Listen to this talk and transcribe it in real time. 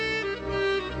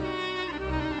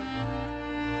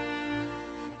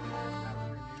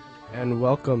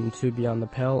welcome to Beyond the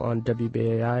Pale on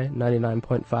WBAI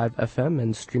 99.5 FM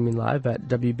and streaming live at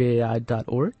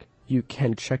WBAI.org. You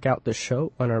can check out the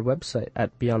show on our website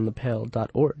at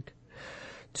beyondthepale.org.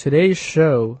 Today's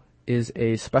show is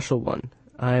a special one.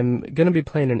 I'm going to be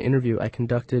playing an interview I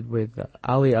conducted with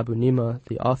Ali Abunimah,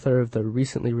 the author of the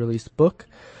recently released book,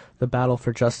 The Battle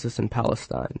for Justice in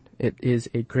Palestine. It is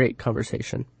a great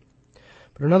conversation.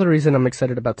 But another reason I'm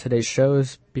excited about today's show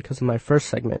is because of my first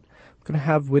segment. I'm going to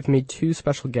have with me two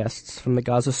special guests from the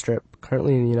Gaza Strip,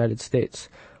 currently in the United States,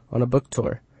 on a book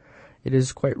tour. It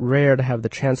is quite rare to have the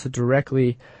chance to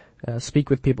directly speak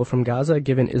with people from Gaza,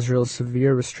 given Israel's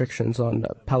severe restrictions on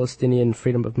Palestinian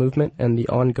freedom of movement and the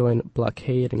ongoing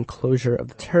blockade and closure of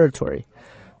the territory.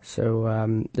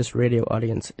 So this radio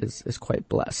audience is quite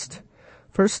blessed.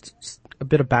 First, a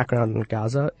bit of background on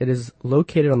Gaza. It is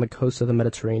located on the coast of the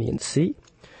Mediterranean Sea,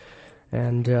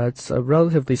 and it's a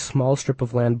relatively small strip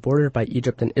of land bordered by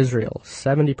Egypt and Israel.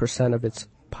 70% of its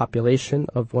population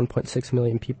of 1.6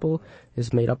 million people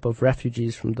is made up of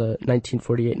refugees from the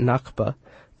 1948 Nakba,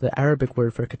 the Arabic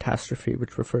word for catastrophe,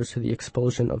 which refers to the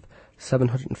expulsion of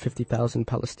 750,000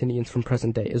 Palestinians from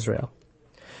present-day Israel.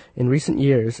 In recent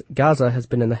years, Gaza has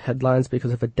been in the headlines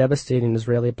because of a devastating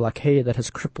Israeli blockade that has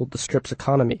crippled the Strip's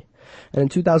economy. And in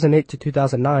 2008 to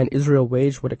 2009, Israel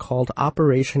waged what it called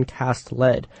Operation Cast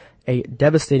Lead, a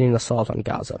devastating assault on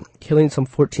Gaza, killing some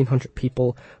 1,400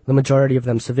 people, the majority of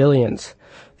them civilians.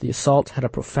 The assault had a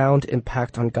profound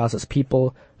impact on Gaza's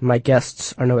people, and my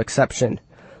guests are no exception.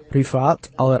 Refaat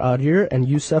Alareer and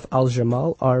Yousef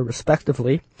Aljamal are,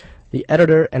 respectively, the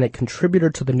editor and a contributor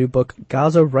to the new book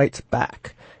Gaza Writes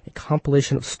Back, a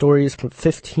compilation of stories from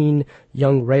 15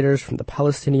 young writers from the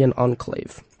Palestinian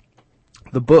enclave.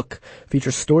 The book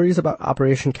features stories about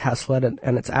Operation Cast Lead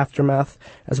and its aftermath,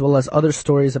 as well as other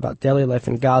stories about daily life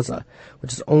in Gaza,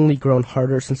 which has only grown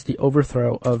harder since the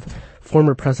overthrow of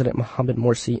former President Mohamed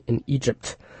Morsi in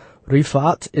Egypt.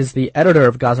 Refaat is the editor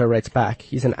of Gaza Writes Back.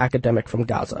 He's an academic from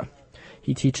Gaza.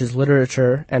 He teaches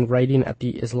literature and writing at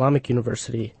the Islamic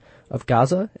University of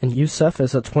Gaza, and Yousef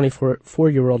is a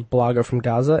 24-year-old blogger from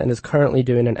Gaza and is currently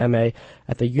doing an MA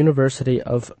at the University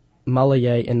of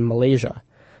Malaya in Malaysia.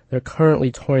 They're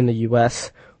currently touring the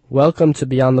U.S. Welcome to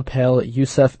Beyond the Pale,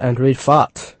 Yousef and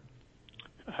Refaat.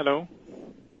 Hello.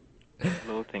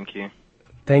 Hello, thank you.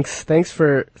 Thanks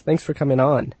for coming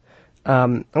on. I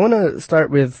want to start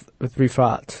with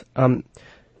Refaat.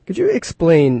 Could you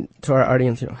explain to our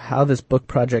audience, how this book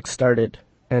project started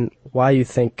and why you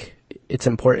think it's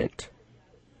important?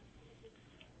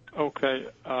 Okay.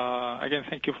 Again,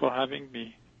 thank you for having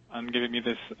me and giving me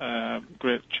this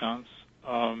great chance.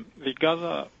 The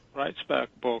Gaza Writes Back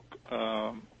book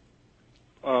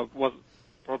was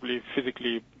probably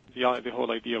physically, the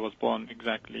whole idea was born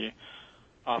exactly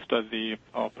after the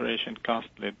Operation Cast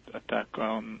Lead attack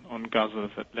on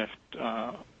Gaza that left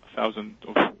thousands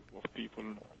of people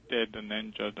dead and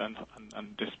injured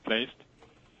and displaced.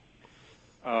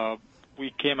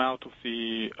 We came out of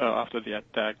after the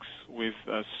attacks with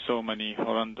so many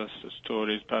horrendous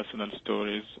stories, personal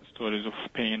stories of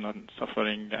pain and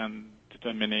suffering and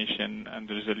determination and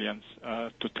resilience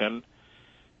to tell.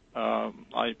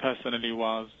 I personally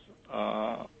was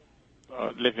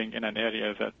living in an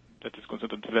area that is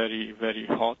considered very, very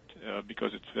hot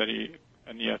because it's very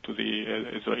near to the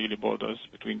Israeli borders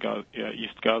between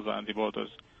East Gaza and the borders.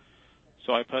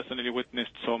 So I personally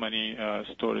witnessed so many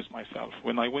stories myself.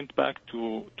 When I went back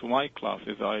to my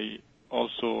classes, I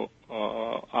also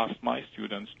asked my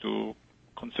students to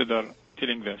consider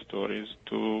telling their stories,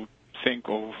 to think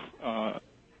of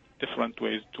different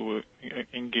ways to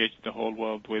engage the whole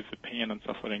world with the pain and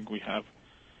suffering we have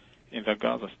in the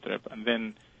Gaza Strip. And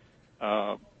then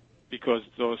because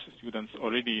those students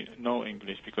already know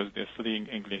English, because they're studying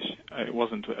English, it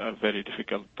wasn't a very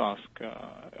difficult task.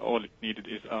 All it needed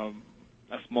is a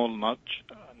small nudge,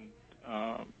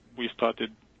 and we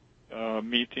started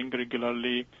meeting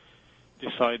regularly,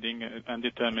 deciding and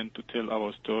determined to tell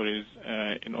our stories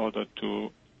in order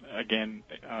to, again,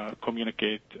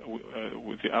 communicate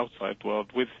with the outside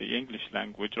world with the English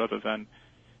language rather than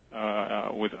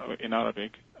in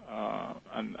Arabic.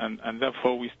 And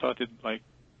therefore we started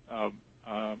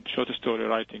short story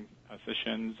writing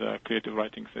sessions, creative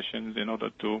writing sessions, in order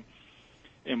to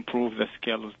improve the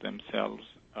skills themselves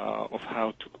of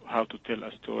how to tell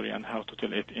a story and how to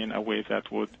tell it in a way that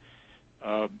would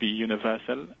be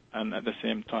universal and at the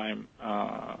same time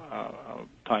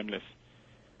timeless.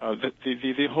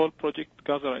 The whole project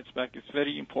Gaza Writes Back is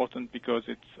very important because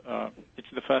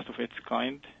it's the first of its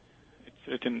kind. It's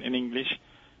written in English,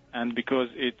 and because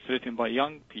it's written by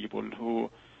young people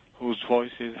whose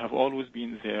voices have always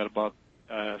been there, but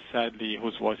sadly,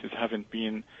 whose voices haven't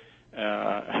been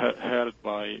heard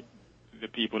by the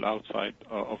people outside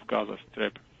of Gaza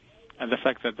Strip. And the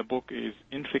fact that the book is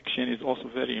in fiction is also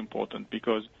very important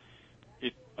because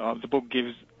the book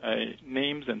gives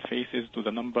names and faces to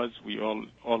the numbers we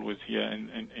always hear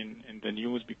in the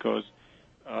news, because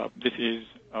this is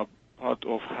a part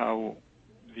of how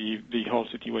the whole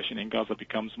situation in Gaza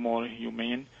becomes more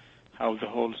humane, how the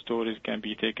whole stories can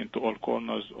be taken to all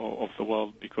corners of the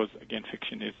world, because, again,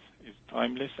 fiction is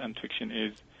timeless and fiction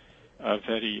is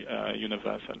very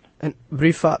universal. And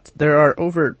Refaat, there are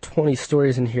over 20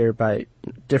 stories in here by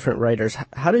different writers.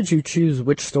 How did you choose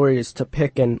which stories to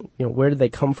pick, and where did they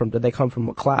come from? Did they come from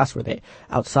what class? Were they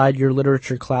outside your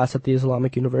literature class at the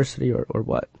Islamic University, or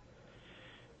what?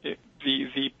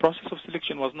 The process of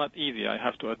selection was not easy, I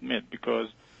have to admit, because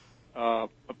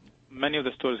many of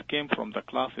the stories came from the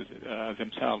classes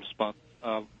themselves. But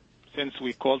since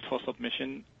we called for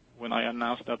submission, when I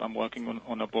announced that I'm working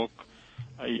on a book,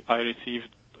 I received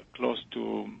close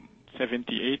to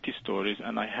 70, 80 stories,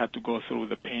 and I had to go through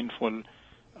the painful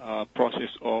process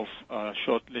of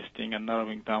shortlisting and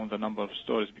narrowing down the number of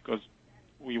stories, because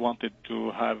we wanted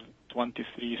to have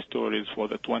 23 stories for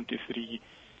the 23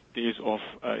 days of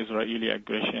Israeli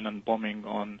aggression and bombing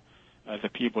on the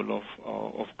people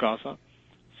of Gaza.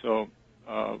 So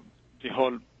the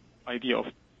whole idea of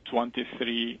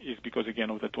 23 is because,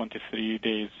 again, of the 23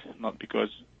 days, not because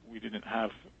we didn't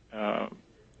have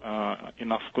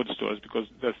enough good stories, because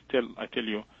there's still, I tell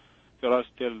you, there are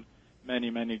still many,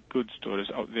 many good stories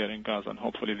out there in Gaza, and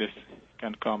hopefully this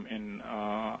can come in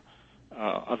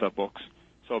other books.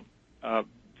 So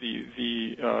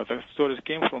the stories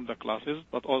came from the classes,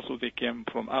 but also they came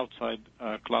from outside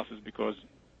classes, because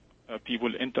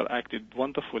people interacted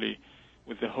wonderfully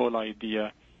with the whole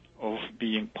idea of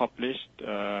being published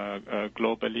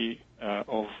globally,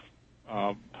 of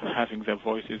having their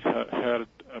voices heard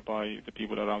by the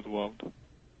people around the world.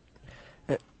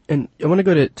 And I want to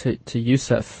go to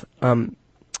Yousef. I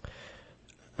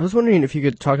was wondering if you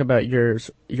could talk about your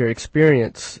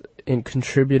experience in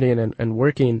contributing and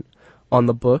working on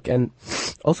the book, and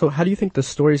also how do you think the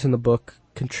stories in the book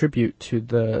contribute to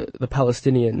the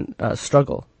Palestinian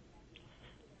struggle?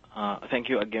 Thank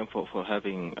you again for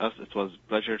having us. It was a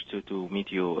pleasure to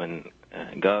meet you in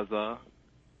Gaza.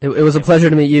 It was a pleasure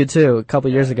to meet you too a couple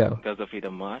years ago. Gaza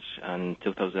Freedom March in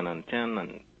 2010,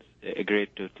 and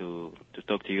great to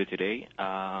talk to you today.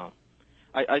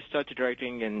 I started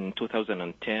writing in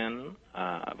 2010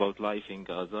 about life in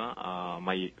Gaza.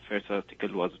 My first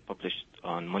article was published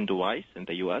on Mundo Vice in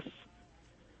the U.S.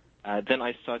 Then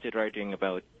I started writing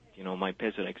about my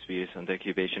personal experience on the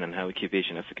occupation and how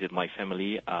occupation affected my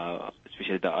family,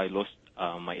 especially that I lost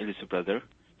my eldest brother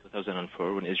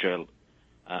 2004 when Israel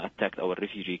attacked our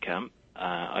refugee camp.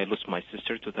 I lost my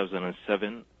sister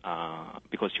 2007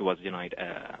 because she was denied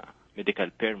a medical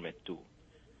permit to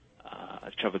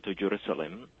travel to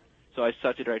Jerusalem. So I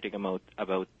started writing about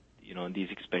these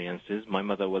experiences. My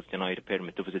mother was denied a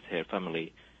permit to visit her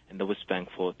family in the West Bank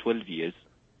for 12 years.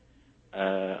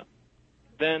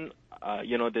 Then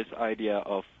this idea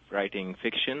of writing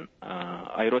fiction.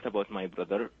 I wrote about my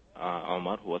brother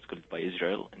Omar, who was killed by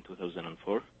Israel in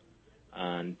 2004,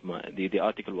 and the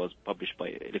article was published by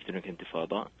Electronic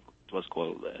Intifada. It was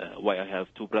called "Why I Have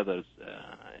Two Brothers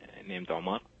Named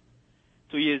Omar."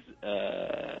 2 years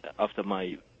after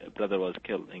my brother was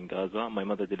killed in Gaza, my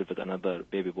mother delivered another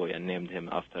baby boy and named him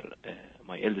after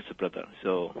my eldest brother.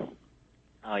 So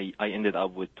I ended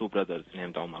up with two brothers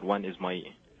named Omar. One is my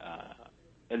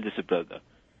eldest brother,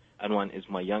 and one is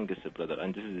my youngest brother.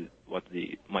 And this is what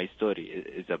my story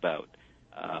is about.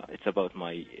 It's about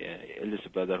my eldest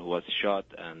brother who was shot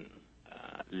and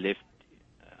left,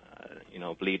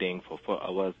 bleeding for 4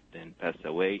 hours, then passed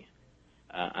away.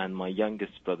 And my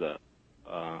youngest brother,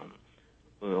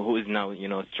 who is now,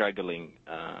 struggling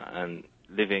and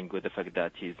living with the fact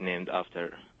that he's named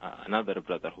after another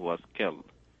brother who was killed.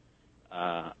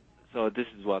 So this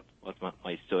is what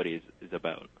my story is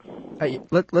about.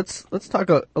 Let's talk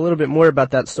a little bit more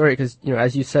about that story, because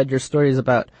as you said, your story is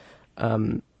about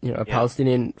a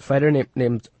Palestinian fighter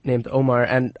named Omar,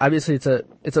 and obviously it's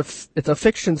a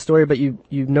fiction story, but you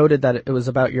noted that it was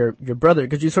about your brother.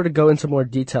 Could you sort of go into more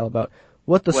detail about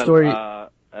what the story?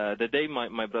 The day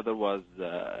my brother was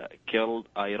killed,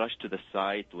 I rushed to the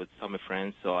site with some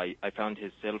friends, so I found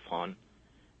his cell phone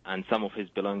and some of his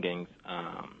belongings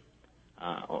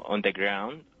on the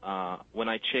ground. When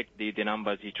I checked the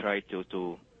numbers he tried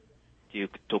to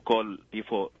call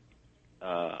before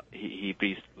he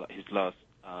breathed his last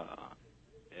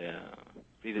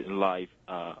life,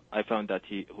 I found that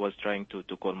he was trying to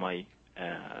call my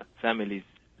family's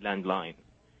landline.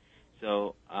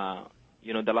 So,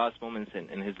 the last moments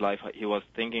in his life, he was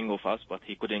thinking of us, but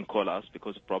he couldn't call us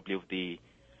because probably of the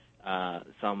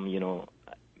some,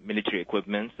 military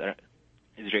equipment,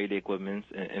 Israeli equipment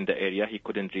in the area. He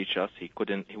couldn't reach us. He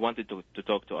wanted to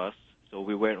talk to us, so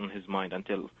we were on his mind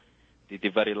until the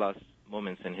very last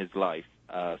moments in his life.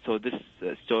 So this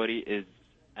story is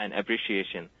an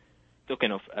appreciation,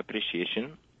 token of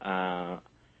appreciation.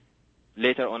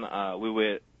 Later on, we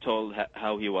were told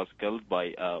how he was killed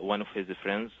by one of his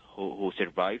friends who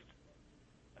survived.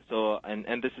 So,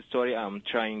 and this story, I'm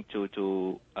trying to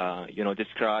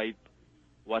describe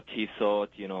what he thought,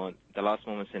 the last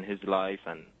moments in his life,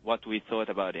 and what we thought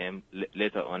about him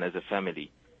later on as a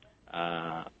family.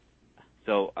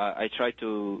 So I try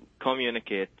to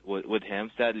communicate with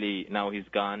him. Sadly, now he's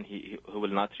gone. He will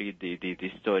not read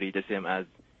the story the same as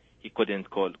he couldn't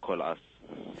call us.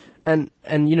 And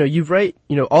you write,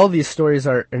 all these stories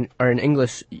are in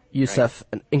English, Yousef,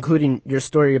 right, including your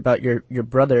story about your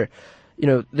brother.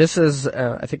 This is,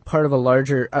 I think, part of a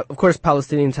larger, of course,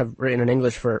 Palestinians have written in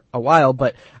English for a while,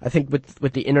 but I think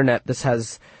with the internet, this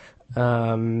has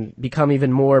become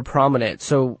even more prominent.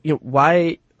 So,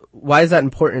 why is that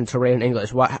important to write in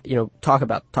English? Why, talk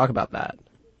about that.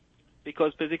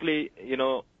 Because basically,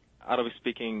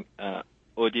 Arabic-speaking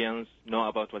audience know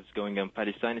about what's going on in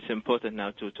Palestine. It's important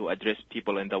now to address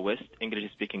people in the West,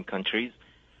 English-speaking countries,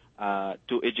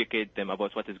 to educate them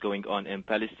about what is going on in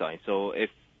Palestine. So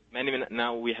if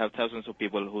now we have thousands of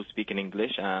people who speak in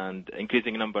English and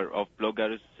increasing number of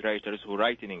bloggers, writers who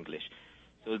write in English.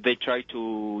 So they try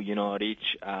to,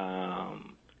 reach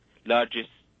largest,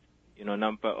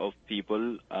 number of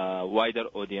people, wider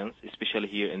audience, especially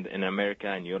here in America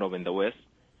and Europe and the West,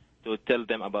 to tell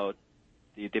them about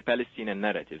the Palestinian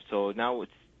narrative. So now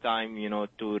it's time,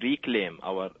 to reclaim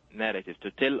our narrative,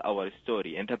 to tell our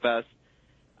story. In the past,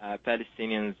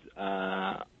 Palestinians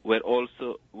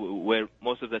were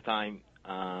most of the time,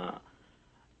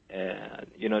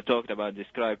 talked about,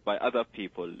 described by other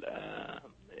people,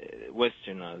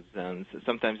 Westerners and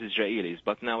sometimes Israelis.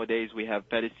 But nowadays we have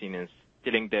Palestinians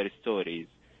telling their stories.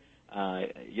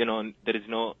 There is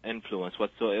no influence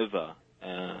whatsoever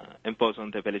imposed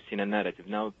on the Palestinian narrative.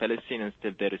 Now Palestinians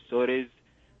tell their stories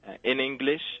in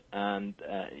English and,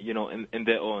 in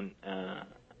their own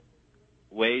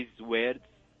ways, words,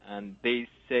 and they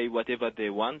say whatever they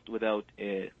want without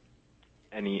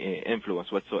any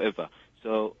influence whatsoever.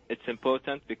 So it's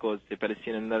important because the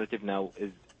Palestinian narrative now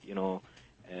is,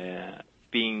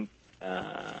 being,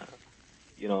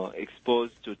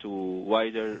 exposed to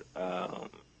wider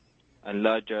and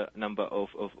larger number of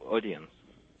audience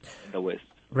in the West.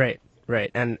 Right.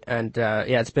 And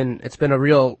it's been a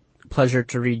real pleasure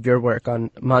to read your work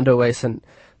on Mando Weiss and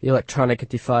the Electronic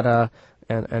Intifada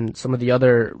and some of the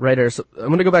other writers. I'm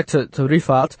going to go back to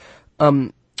Refaat.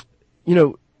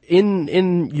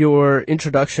 In your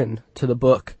introduction to the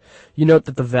book, you note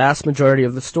that the vast majority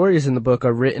of the stories in the book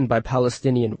are written by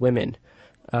Palestinian women,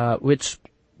 which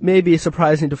may be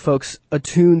surprising to folks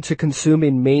attuned to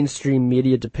consuming mainstream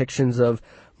media depictions of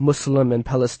Muslim and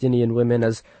Palestinian women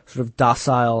as sort of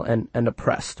docile and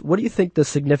oppressed. What do you think the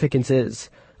significance is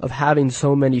of having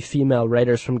so many female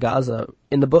writers from Gaza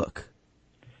in the book?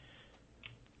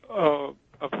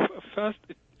 First,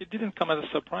 it didn't come as a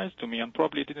surprise to me, and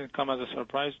probably didn't come as a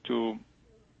surprise to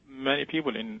many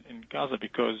people in Gaza,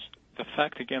 because the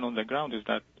fact, again, on the ground is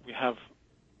that we have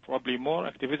probably more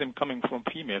activism coming from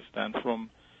females than from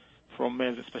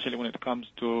males, especially when it comes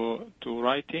to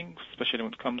writing, especially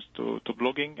when it comes to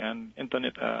blogging and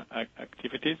internet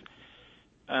activities.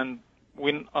 And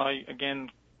when I, again,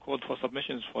 called for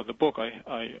submissions for the book,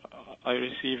 I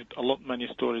received many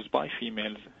stories by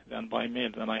females than by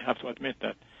males, and I have to admit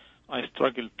that I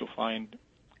struggled to find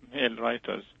male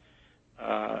writers.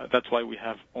 That's why we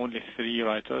have only 3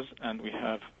 writers, and we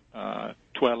have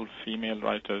 12 female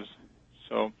writers.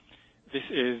 So this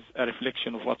is a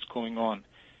reflection of what's going on.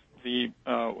 The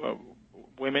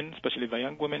women, especially the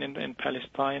young women in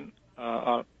Palestine,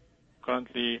 are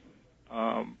currently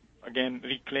again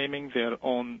reclaiming their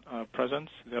own presence,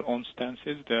 their own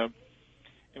stances. They're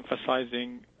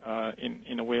emphasizing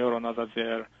in a way or another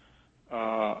their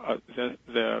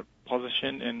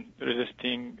position in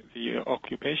resisting the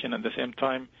occupation, at the same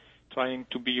time trying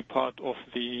to be part of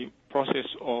the process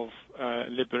of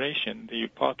liberation, the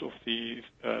part of the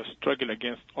struggle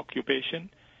against occupation,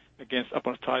 against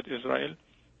apartheid Israel,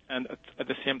 and at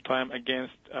the same time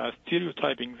against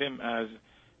stereotyping them as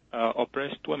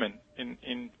oppressed women.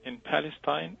 In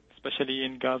Palestine, especially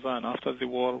in Gaza and after the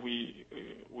war, we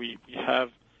have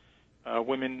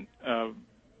women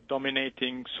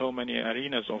dominating so many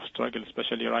arenas of struggle,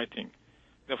 especially writing.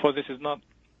 Therefore, this is not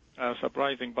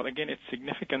surprising, but again, it's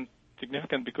significant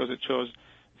because it shows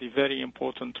the very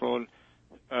important role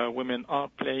women are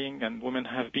playing and women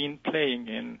have been playing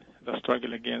in the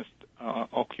struggle against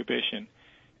occupation.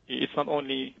 It's not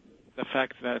only the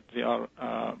fact that they are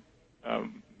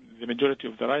the majority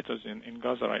of the writers in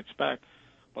Gaza Writes Back,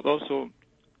 but also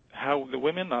how the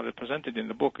women are represented in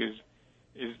the book is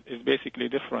basically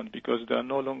different, because they are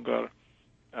no longer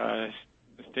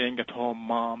staying at home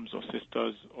moms or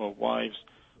sisters or wives,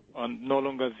 and no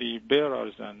longer the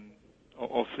bearers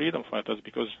or freedom fighters,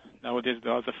 because nowadays they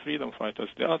are the freedom fighters.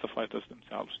 They are the fighters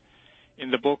themselves.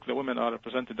 In the book, the women are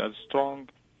represented as strong,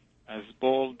 as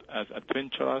bold, as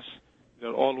adventurous.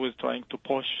 They're always trying to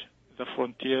push the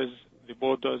frontiers, the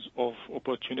borders of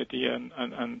opportunity and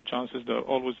chances. They're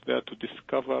always there to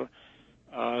discover,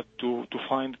 to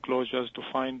find closures, to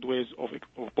find ways of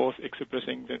both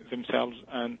expressing themselves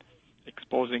and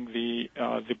exposing the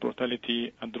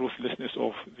brutality and ruthlessness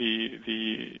of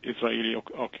the Israeli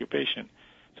occupation.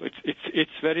 So it's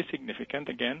very significant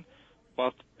again,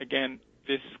 but again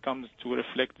this comes to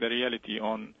reflect the reality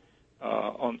on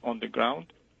the ground,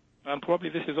 and probably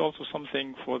this is also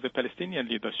something for the Palestinian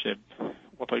leadership,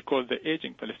 what I call the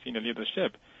aging Palestinian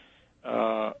leadership.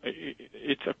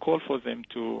 It's a call for them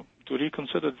to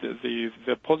reconsider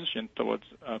the position towards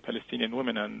Palestinian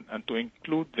women and to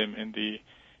include them in the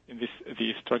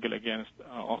struggle against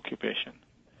occupation.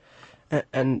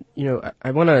 And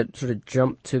I want to sort of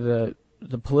jump to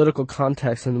the political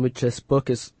context in which this book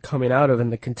is coming out of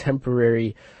and the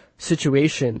contemporary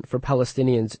situation for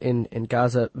Palestinians in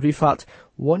Gaza. Refaat,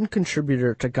 one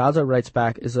contributor to Gaza Writes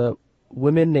Back is a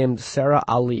woman named Sarah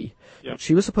Ali. Yep.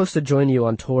 She was supposed to join you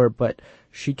on tour, but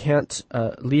she can't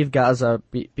leave Gaza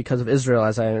because of Israel,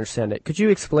 as I understand it. Could you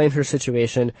explain her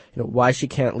situation, why she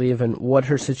can't leave, and what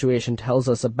her situation tells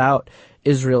us about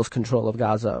Israel's control of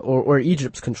Gaza, or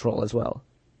Egypt's control as well?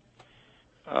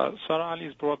 Sarah Ali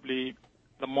is probably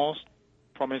the most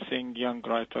promising young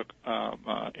writer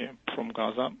from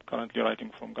Gaza, currently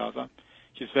writing from Gaza.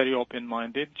 She's very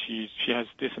open-minded. She has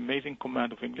this amazing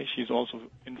command of English. She's also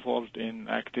involved in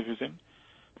activism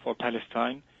for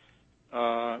Palestine.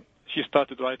 She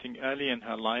started writing early in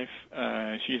her life.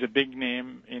 She's a big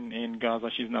name in Gaza.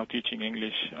 She's now teaching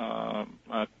English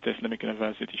at the Islamic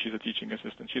University. She's a teaching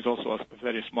assistant. She's also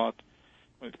very smart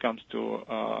when it comes to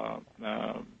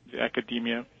the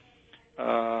academia.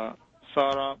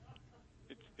 Sarah,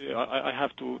 I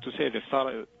have to say that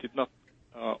Sarah did not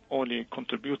only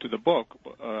contribute to the book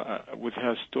with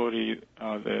her story,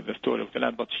 the story of the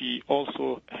land, but she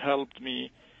also helped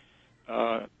me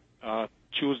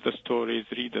choose the stories,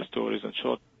 read the stories, and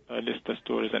list the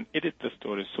stories, and edit the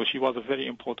stories. So she was a very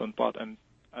important part, and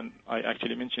I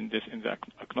actually mentioned this in the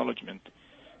acknowledgement.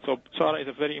 So Sarah is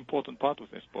a very important part of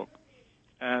this book,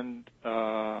 and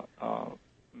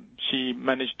she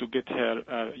managed to get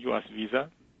her U.S. visa,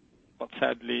 but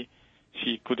sadly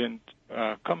she couldn't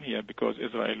come here because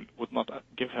Israel would not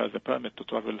give her the permit to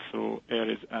travel through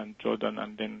Erez and Jordan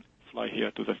and then fly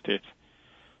here to the States.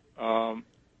 I'm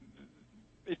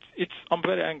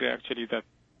very angry actually that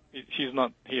she's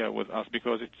not here with us,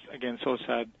 because it's again so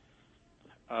sad,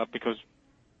 because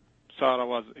Sarah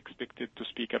was expected to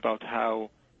speak about how,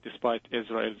 despite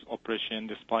Israel's oppression,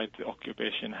 despite the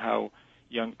occupation, how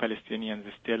young Palestinians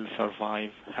still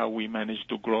survive, how we manage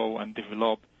to grow and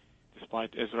develop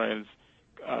despite Israel's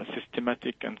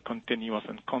systematic and continuous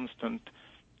and constant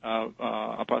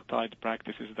apartheid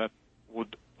practices that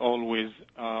would always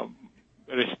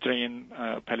restrain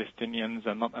Palestinians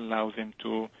and not allow them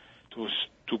to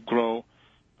grow.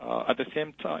 At the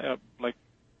same time,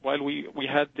 while we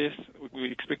had this,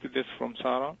 we expected this from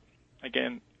Sarah.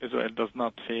 Again, Israel does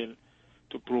not fail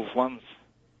to prove once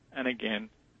and again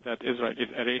that Israel is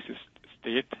a racist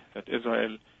state, that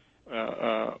Israel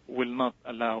will not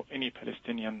allow any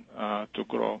Palestinian to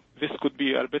grow. This could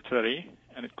be arbitrary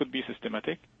and it could be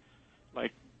systematic,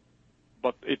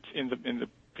 but it's in the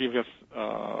previous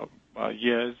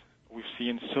years we've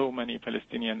seen so many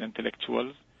Palestinian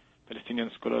intellectuals,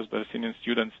 Palestinian scholars, Palestinian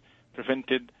students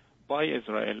prevented by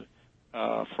Israel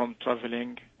from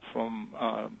traveling, from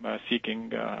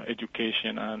seeking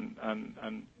education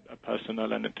and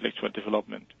personal and intellectual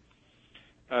development.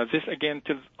 This again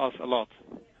tells us a lot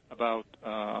about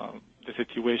the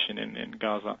situation in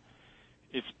Gaza.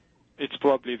 It's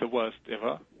probably the worst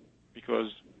ever,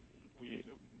 because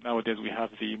nowadays we have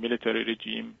the military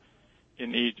regime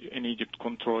in Egypt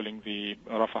controlling the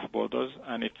Rafah borders,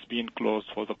 and it's been closed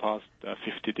for the past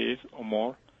 50 days or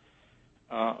more.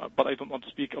 But I don't want to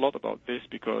speak a lot about this,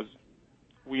 because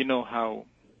we know how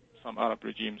some Arab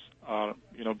regimes are,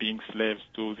 being slaves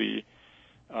to the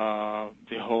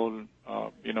whole,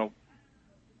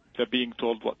 they're being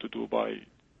told what to do by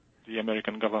the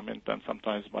American government and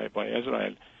sometimes by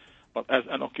Israel. But as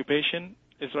an occupation,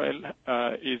 Israel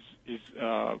is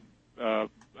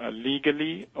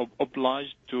legally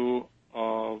obliged to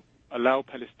allow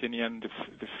Palestinians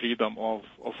the freedom of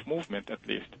movement, at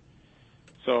least.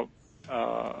 So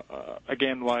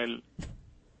again, while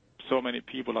so many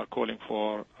people are calling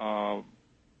for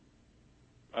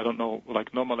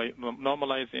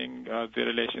normalizing the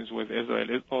relations with Israel,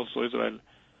 Israel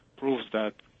proves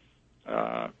that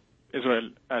Israel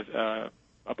as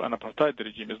an apartheid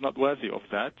regime is not worthy of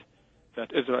that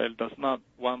Israel does not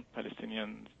want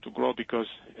Palestinians to grow because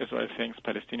Israel thinks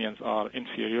Palestinians are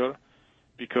inferior,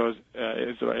 because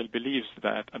Israel believes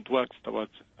that and works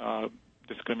towards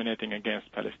discriminating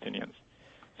against Palestinians.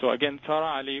 So again,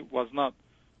 Sarah Ali was not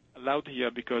allowed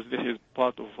here because this is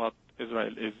part of what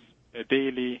Israel is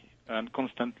daily and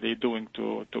constantly doing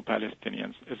to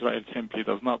Palestinians. Israel simply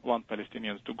does not want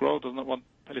Palestinians to grow, does not want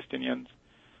Palestinians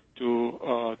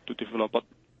to develop. But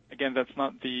again, that's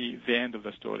not the end of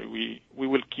the story. We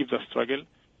will keep the struggle.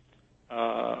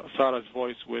 Sarah's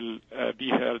voice will be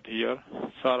heard here.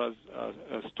 Sarah's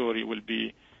story will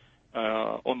be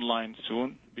online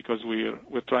soon because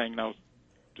we're trying now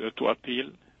to appeal,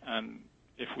 and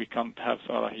if we can't have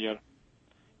Sarah here,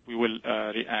 we will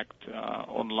react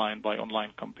online by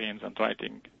online campaigns and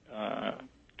writing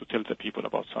to tell the people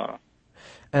about Sarah.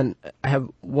 And I have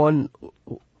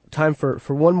time for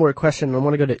one more question. I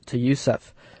want to go to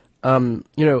Yousef.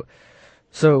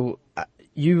 So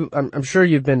I'm sure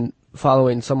you've been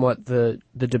following somewhat the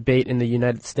debate in the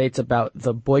United States about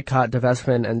the boycott,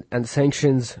 divestment, and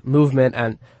sanctions movement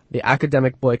and the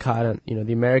academic boycott. And,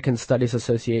 the American Studies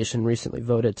Association recently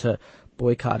voted to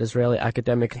boycott Israeli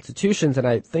academic institutions. And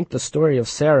I think the story of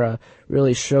Sarah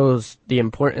really shows the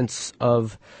importance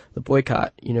of the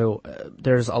boycott.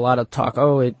 There's a lot of talk,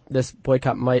 this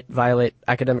boycott might violate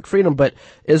academic freedom, but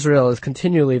Israel is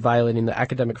continually violating the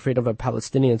academic freedom of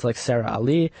Palestinians like Sarah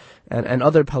Ali and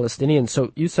other Palestinians. So,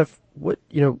 Yousef,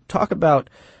 talk about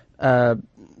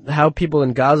how people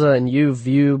in Gaza and you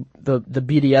view the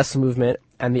BDS movement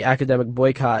and the academic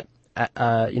boycott.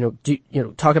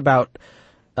 Talk about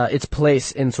its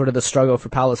place in sort of the struggle for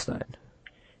Palestine.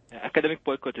 Academic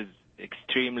boycott is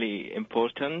extremely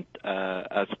important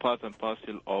as part and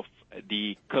parcel of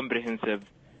the comprehensive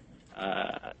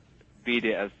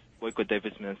BDS, boycott,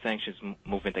 divestment, and sanctions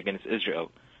movement against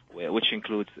Israel, which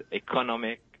includes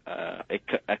economic,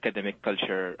 academic,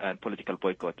 culture, and political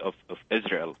boycott of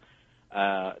Israel.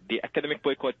 The academic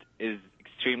boycott is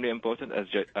extremely important, as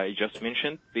I just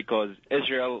mentioned, because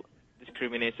Israel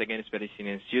discriminates against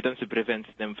Palestinian students, prevents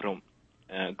them from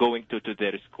going to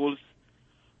their schools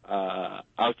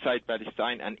outside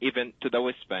Palestine and even to the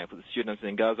West Bank. For the students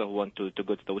in Gaza who want to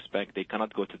go to the West Bank, they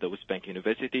cannot go to the West Bank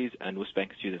universities, and West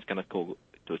Bank students cannot go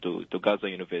to Gaza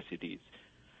universities.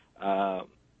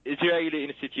 Israeli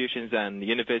institutions and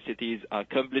universities are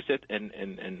complicit in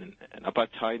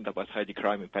apartheid, the apartheid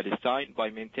crime in Palestine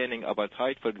by maintaining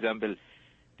apartheid. For example,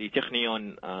 the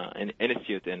Technion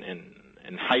Institute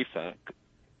in Haifa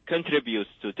contributes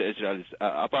to Israel's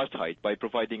apartheid by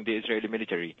providing the Israeli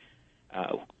military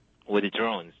with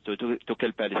drones to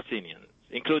kill Palestinians,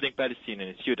 including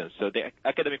Palestinian students. So the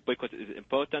academic boycott is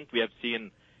important. We have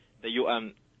seen the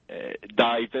UN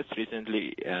divest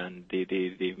recently, and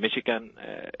the Michigan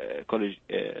college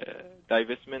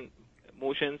divestment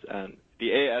motions, and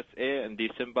the ASA in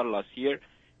December last year.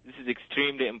 This is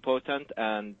extremely important,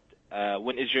 and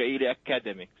when Israeli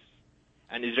academics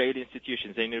and Israeli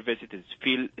institutions and universities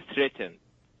feel threatened,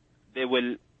 they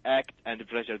will act and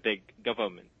pressure the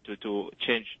government to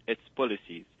change its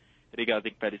policies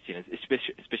regarding Palestinians,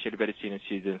 especially Palestinian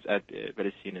students at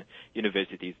Palestinian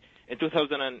universities. In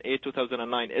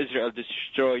 2008-2009, Israel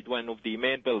destroyed one of the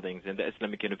main buildings in the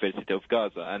Islamic University of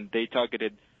Gaza, and they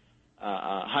targeted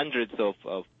hundreds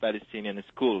of Palestinian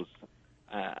schools,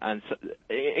 and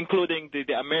including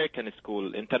the American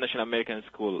school, International American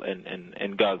School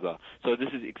in Gaza. So this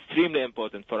is extremely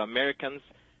important for Americans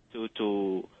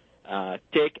to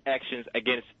take actions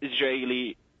against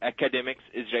Israeli academic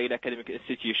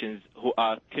institutions who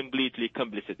are completely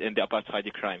complicit in the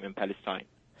apartheid crime in Palestine.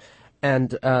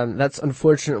 And that's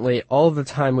unfortunately all the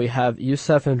time we have.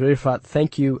 Yousef and Refaat,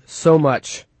 thank you so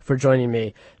much for joining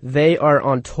me. They are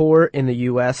on tour in the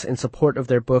U.S. in support of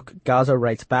their book, Gaza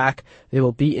Writes Back. They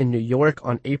will be in New York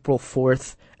on April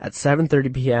 4th at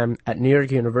 7:30 p.m. at New York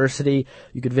University.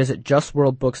 You could visit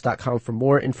justworldbooks.com for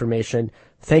more information.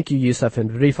 Thank you, Yousef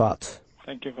and Refaat.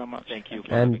 Thank you very much. Thank you.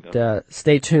 And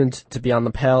stay tuned to Beyond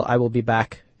the Pale. I will be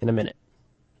back in a minute.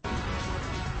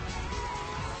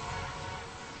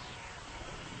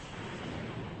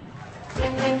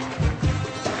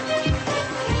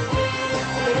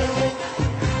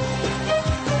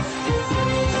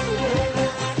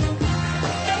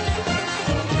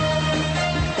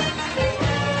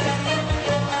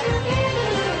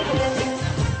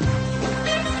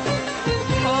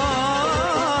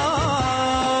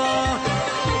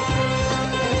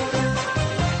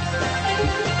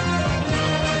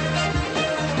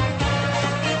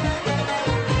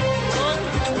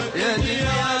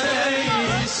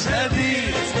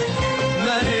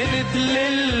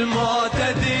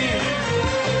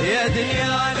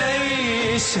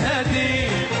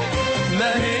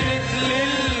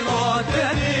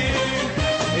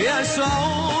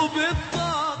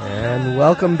 And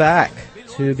welcome back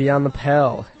to Beyond the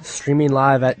Pale, streaming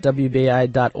live at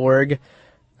wbai.org.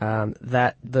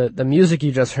 The music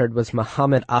you just heard was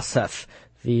Mohammed Asef,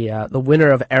 the winner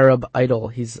of Arab Idol.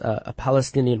 He's a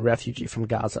Palestinian refugee from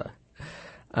Gaza.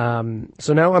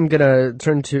 So now I'm gonna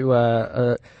turn to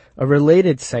a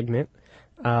related segment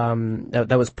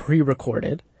that was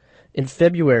pre-recorded. In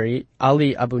February,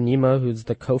 Ali Abunimah, who's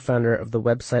the co-founder of the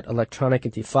website Electronic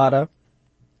Intifada,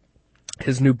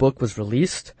 his new book was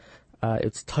released.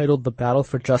 It's titled The Battle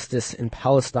for Justice in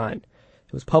Palestine.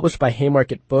 It was published by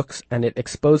Haymarket Books, and it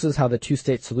exposes how the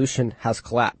two-state solution has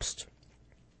collapsed.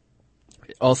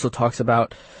 It also talks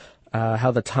about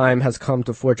how the time has come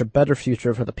to forge a better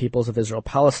future for the peoples of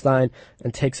Israel-Palestine,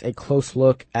 and takes a close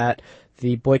look at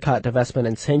the boycott, divestment,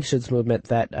 and sanctions movement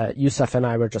that Yousef and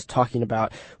I were just talking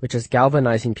about, which is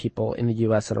galvanizing people in the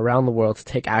U.S. and around the world to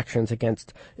take actions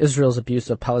against Israel's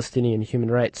abuse of Palestinian human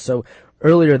rights. So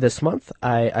earlier this month,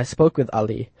 I spoke with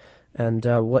Ali, and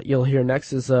what you'll hear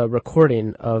next is a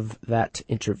recording of that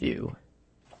interview.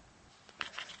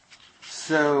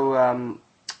 So,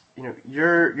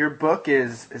 your book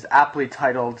is aptly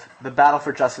titled The Battle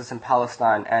for Justice in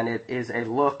Palestine, and it is a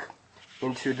look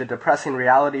into the depressing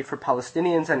reality for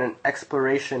Palestinians and an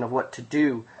exploration of what to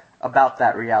do about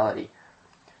that reality.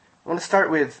 I want to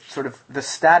start with sort of the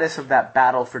status of that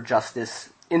battle for justice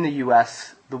in the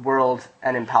U.S., the world,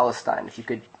 and in Palestine, if you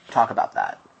could talk about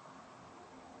that.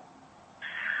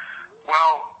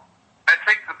 Well, I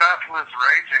think the battle is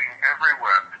raging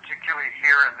everywhere, particularly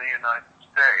here in the United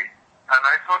States. And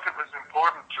I thought it was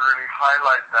important to really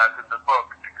highlight that in the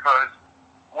book, because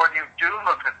when you do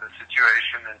look at the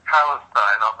situation in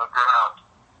Palestine on the ground,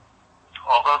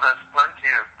 although there's plenty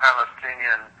of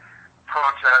Palestinian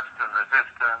protest and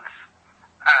resistance,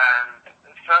 and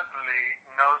certainly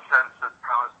no sense that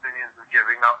Palestinians are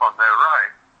giving up on their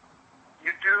rights,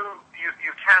 you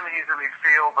can easily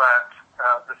feel that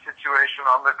the situation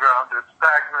on the ground is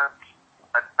stagnant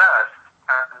at best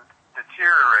and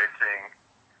deteriorating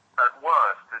at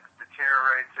worst. It's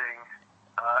deteriorating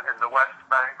in the West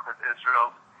Bank with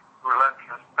Israel's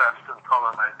relentless theft and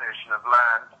colonization of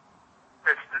land.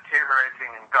 It's deteriorating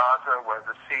in Gaza, where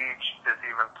the siege is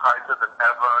even tighter than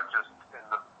ever. Just in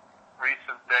the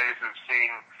recent days, we've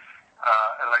seen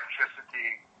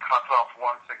electricity cut off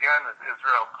once again as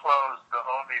Israel closed the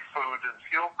only food and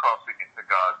fuel crossing into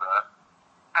Gaza.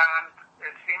 And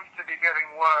it seems to be getting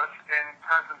worse in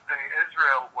present-day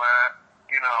Israel, where,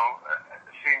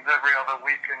 it seems every other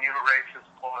week a new racist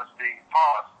law is being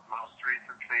passed. Most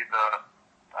recently, the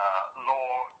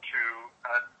law to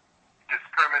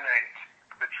discriminate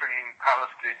between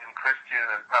Palestinian Christian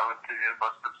and Palestinian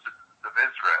Muslim citizens of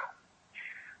Israel.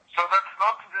 So that's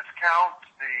not to discount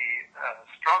the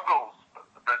struggles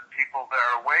that people there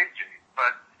are waging,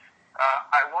 but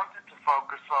I wanted to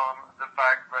focus on the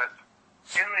fact that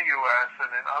in the U.S.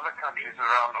 and in other countries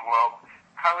around the world,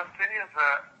 Palestinians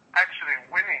are actually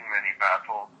winning many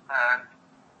battles, and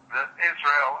that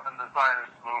Israel and the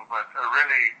Zionist movement are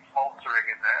really faltering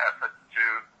in their efforts to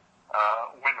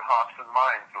win hearts and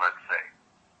minds, let's say.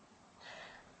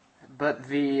 But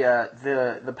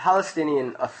the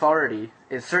Palestinian Authority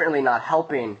is certainly not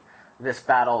helping this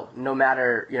battle, no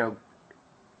matter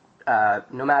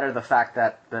the fact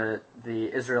that the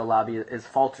Israel lobby is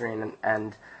faltering,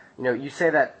 and you say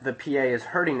that the PA is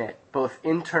hurting it both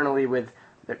internally with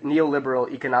their neoliberal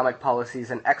economic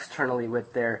policies and externally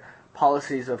with their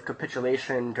policies of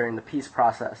capitulation during the peace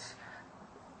process.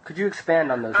 Could you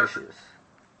expand on those issues?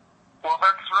 Well,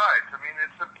 that's right. I mean,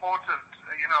 it's important.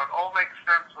 It all makes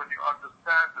sense when you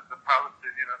understand that the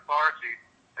Palestinian Authority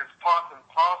is part and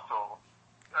parcel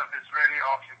of Israeli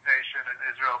occupation and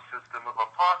Israel's system of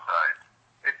apartheid.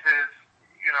 It is,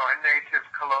 a native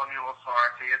colonial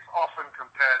authority. It's often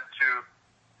compared to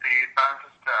the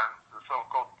Bantustans, the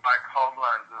so-called black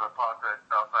homelands of apartheid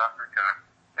South Africa.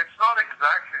 It's not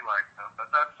exactly like them,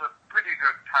 but that's a pretty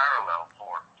good parallel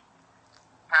for it.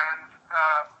 And,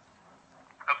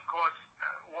 of course,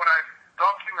 what I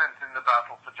document in the battle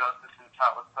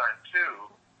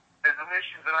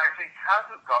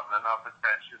hasn't gotten enough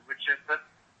attention, which is that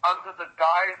under the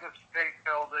guise of state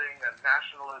building and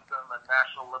nationalism and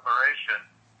national liberation,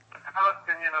 the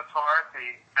Palestinian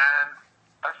Authority and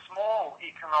a small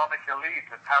economic elite,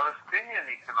 a Palestinian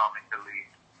economic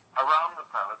elite around the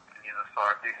Palestinian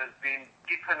Authority, has been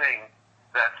deepening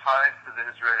their ties to the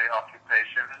Israeli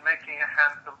occupation and making a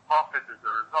handsome profit as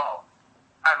a result.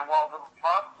 And while the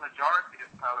vast majority of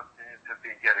Palestinians have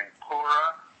been getting poorer,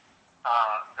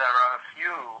 there are a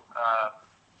few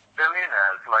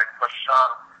billionaires like Bashar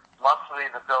Masri,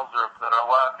 the builder of the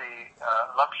Rawadi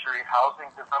luxury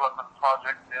housing development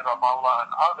project near Ramallah,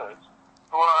 and others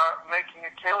who are making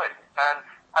a killing. And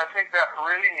I think that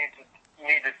really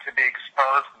needed to be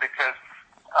exposed because,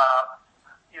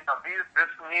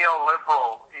 this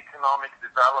neoliberal economic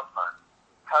development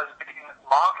has been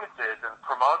marketed and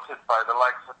promoted by the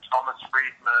likes of Thomas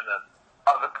Friedman and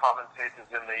other commentators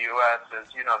in the U.S. as,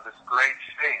 this great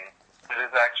thing that is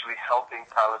actually helping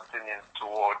Palestinians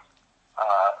towards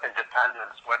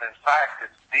independence, when in fact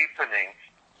it's deepening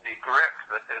the grip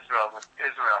that Israel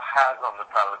has on the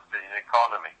Palestinian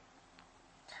economy.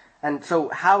 And so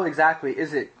how exactly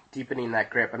is it deepening that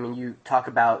grip? I mean, you talk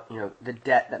about, the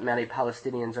debt that many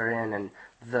Palestinians are in and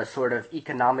the sort of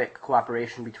economic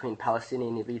cooperation between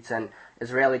Palestinian elites and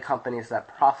Israeli companies that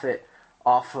profit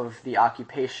off of the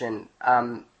occupation.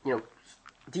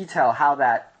 Detail how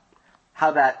that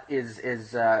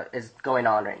is going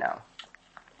on right now.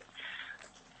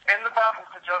 In the battle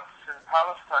for justice in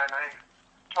Palestine, I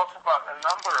talked about a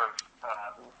number of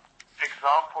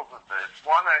examples of this.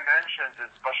 One I mentioned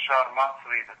is Bashar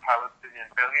Masri, the Palestinian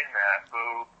billionaire,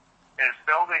 who is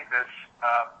building this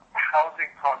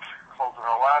housing project called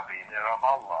Rawadi near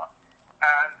Ramallah.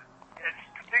 And it's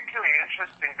particularly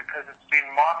interesting because it's been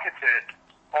marketed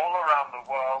all around the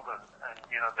world, and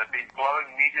there have been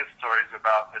glowing media stories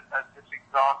about it as this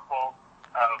example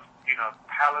of,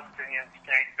 Palestinian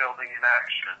state building in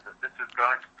action, that this is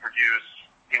going to produce,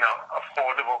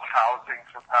 affordable housing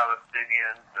for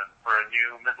Palestinians and for a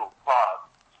new middle class.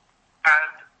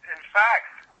 And in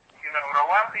fact,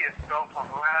 Rawadi is built on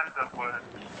land that was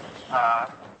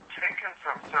taken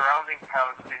from surrounding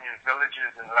Palestinian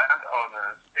villages and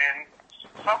landowners in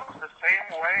some of the same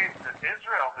ways that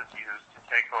Israel has used to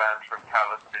take land from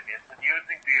Palestinians, and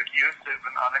using the abusive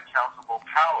and unaccountable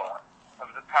power of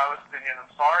the Palestinian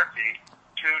Authority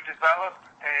to develop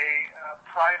a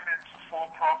private,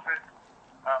 for-profit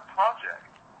project.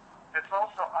 It's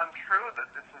also untrue that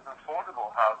this is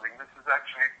affordable housing. This is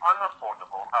actually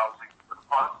unaffordable housing for the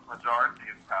vast majority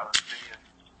of Palestinians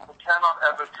who cannot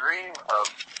ever dream of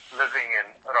living in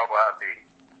Rawadi.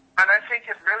 And I think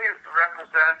it really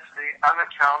represents the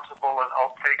unaccountable and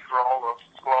opaque role of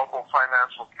global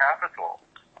financial capital.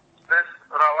 This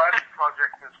Rawadi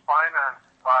project is financed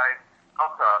by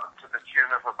Qatar to the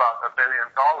tune of about $1 billion.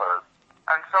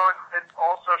 And so it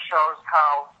also shows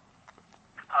how,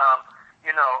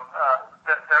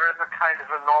 that there is a kind of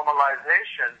a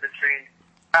normalization between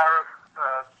Arab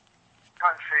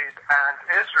countries and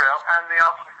Israel and the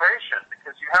occupation,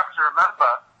 because you have to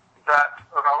remember that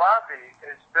Rawadi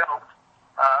is built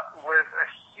with a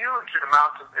huge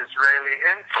amount of Israeli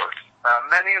input.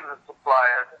 Many of the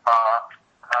suppliers are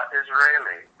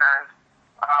Israeli. And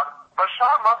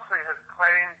Bashar Masri has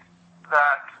claimed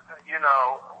that,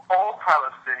 all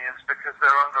Palestinians, because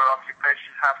they're under occupation,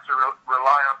 have to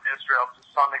rely on Israel to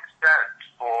some extent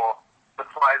for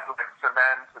supplies like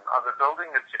cement and other building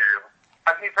materials.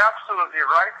 And he's absolutely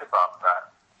right about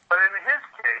that. But in his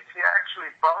case, he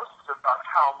actually boasts about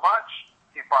how much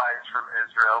he buys from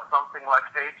Israel, something like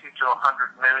 $80 to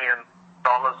 $100 million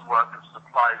worth of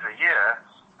supplies a year.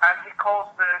 And he calls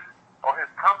this, or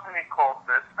his company calls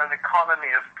this, an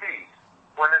economy of peace,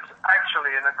 when it's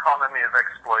actually an economy of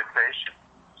exploitation.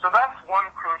 So that's one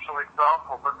crucial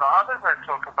example. But the others I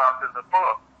talk about in the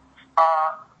book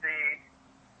are the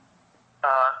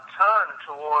turn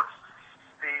towards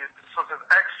these sort of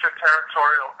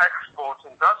extraterritorial export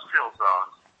industrial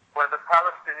zones, where the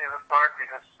Palestinian Authority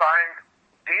has signed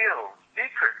deals,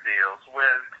 secret deals,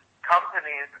 with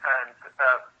companies and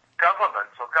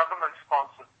governments or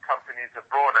government-sponsored companies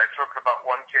abroad. I talk about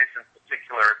one case in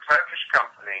particular, a Turkish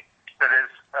company that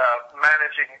is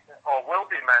managing or will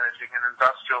be managing an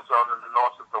industrial zone in the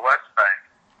north of the West Bank,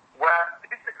 where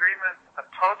these agreements are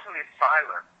totally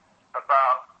silent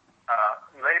about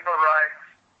labor rights,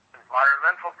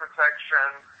 environmental protection,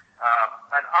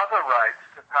 and other rights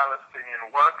to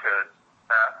Palestinian workers.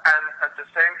 And at the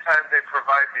same time, they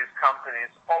provide these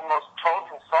companies almost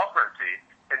total sovereignty,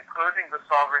 including the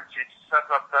sovereignty to set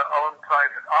up their own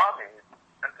private armies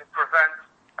and to prevent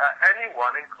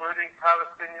anyone, including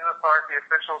Palestinian Authority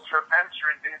officials, from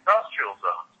entering the industrial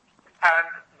zones. And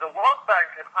the World Bank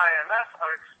and IMF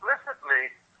are explicitly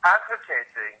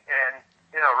advocating in,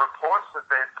 reports that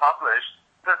they've published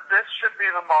that this should be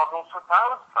the model for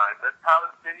Palestine, that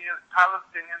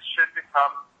Palestinians should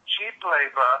become cheap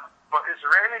labor for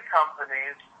Israeli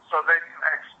companies so they can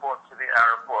export to the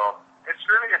Arab world. It's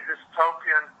really a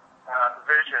dystopian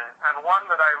vision, and one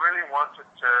that I really wanted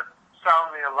to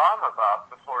sound the alarm about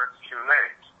before it's too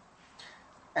late.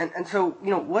 And so,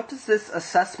 what does this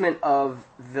assessment of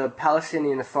the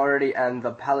Palestinian Authority and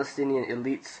the Palestinian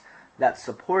elites that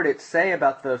support it say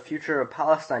about the future of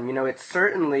Palestine? It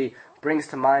certainly brings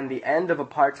to mind the end of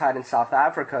apartheid in South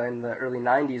Africa in the early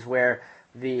 90s, where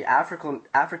the African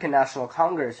National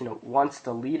Congress, once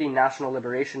the leading national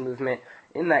liberation movement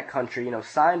in that country,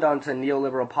 signed on to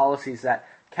neoliberal policies that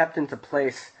kept into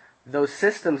place those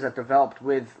systems that developed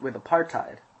with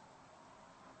apartheid.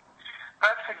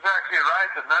 That's exactly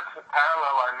right, and that's the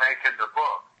parallel I make in the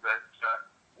book, that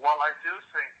while I do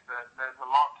think that there's a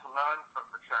lot to learn from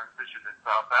the transition in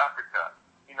South Africa,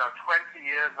 20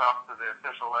 years after the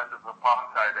official end of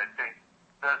apartheid, I think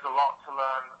there's a lot to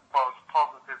learn, both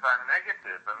positive and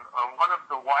negative. And one of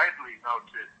the widely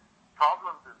noted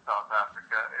problems in South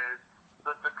Africa is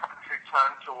that the country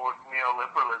turned towards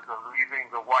neoliberalism, leaving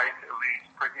the white elite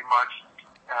pretty much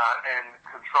in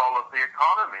control of the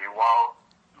economy, while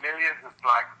millions of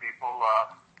black people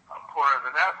are poorer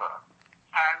than ever.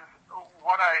 And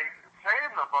what I say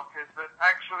in the book is that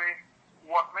actually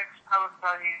what makes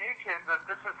Palestine unique is that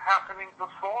this is happening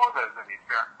before there's any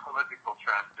political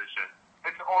transition.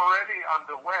 It's already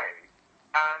underway.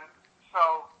 And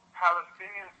so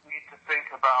Palestinians need to think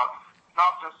about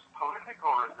not just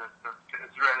political resistance to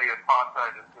Israeli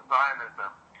apartheid and to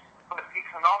Zionism, but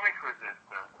economic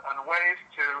resistance and ways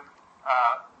to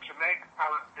make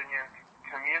Palestinian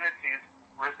communities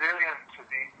resilient to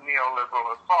the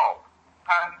neoliberal assault.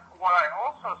 And what I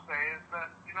also say is that,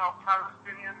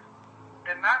 Palestinians,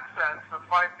 in that sense, are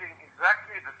fighting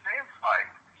exactly the same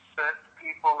fight that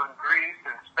people in Greece,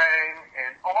 in Spain,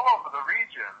 and all over the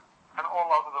region and all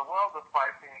over the world are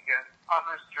fighting against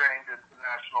unrestrained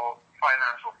international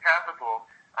financial capital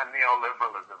and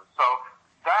neoliberalism. So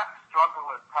that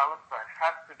struggle in Palestine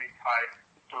has to be tied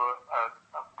to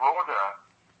a broader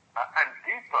and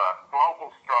deeper global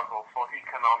struggle for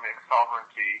economic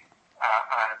sovereignty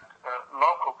and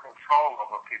local control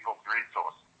over people's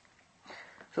resources.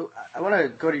 So I want to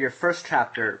go to your first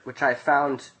chapter, which I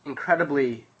found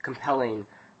incredibly compelling.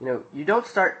 You don't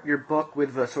start your book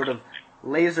with a sort of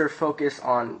laser focus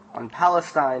on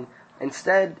Palestine.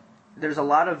 Instead, there's a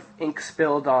lot of ink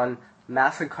spilled on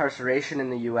mass incarceration in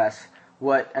the U.S.,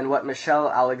 what Michelle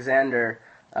Alexander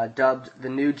dubbed the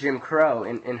new Jim Crow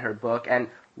in her book, and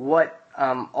what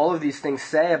all of these things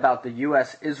say about the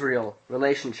U.S.-Israel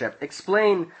relationship.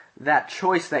 Explain that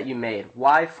choice that you made.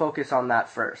 Why focus on that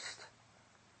first?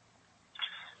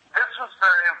 This was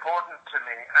very important to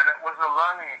me, and it was a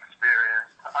learning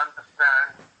experience to understand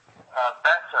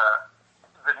better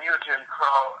the new Jim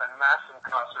Crow and mass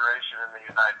incarceration in the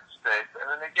United States. And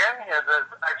then again here,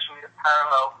 there's actually a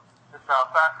parallel to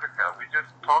South Africa. We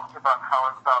just talked about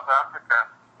how in South Africa,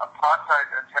 apartheid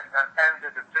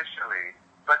ended officially,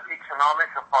 but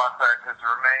economic apartheid has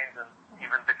remained and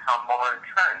even become more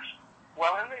entrenched.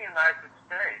 Well, in the United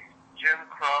States, Jim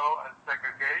Crow and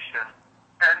segregation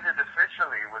ended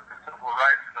officially with the civil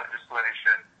rights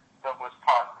legislation that was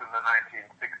passed in the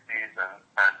 1960s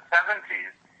and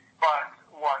 70s. But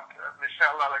what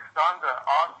Michelle Alexander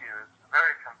argues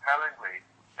very compellingly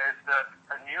is that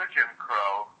a new Jim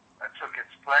Crow took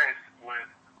its place with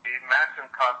the mass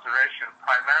incarceration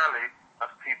primarily of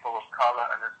people of color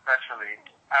and especially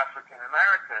African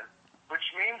Americans, which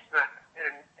means that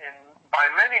by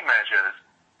many measures,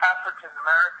 African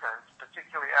Americans,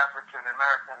 particularly African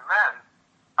American men,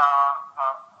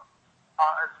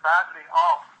 are as badly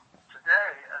off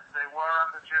today as they were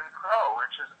under Jim Crow,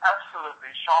 which is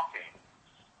absolutely shocking.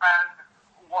 And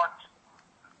what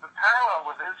the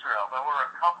parallel with Israel, there were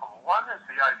a couple. One is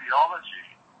the ideology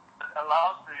that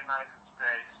allows the United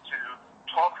States to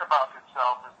talk about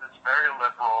itself as this very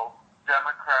liberal,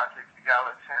 democratic,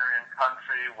 egalitarian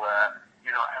country where,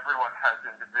 everyone has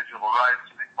individual rights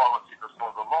and equality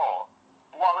before the law,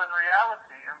 while in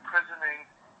reality imprisoning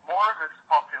more of its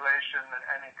population than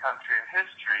any country in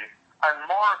history and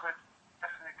more of its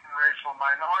ethnic and racial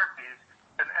minorities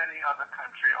than any other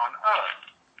country on earth.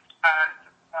 And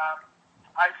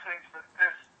I think that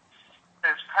this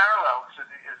is parallel to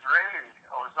the Israeli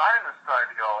or Zionist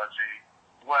ideology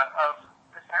of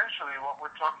essentially what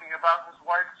we're talking about is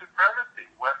white supremacy,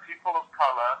 where people of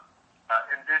color,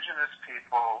 indigenous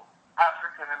people,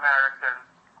 African Americans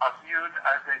are viewed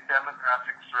as a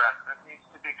demographic threat that needs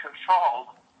to be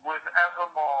controlled with ever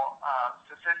more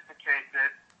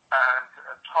sophisticated and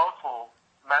total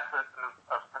methods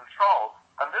of control.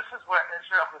 And this is where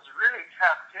Israel has really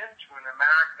tapped into an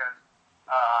American,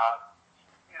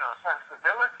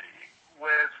 sensibility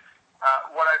with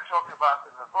what I talk about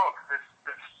in the book,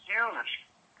 this huge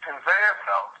conveyor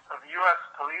belt of U.S.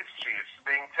 police chiefs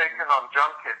being taken on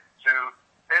junkets to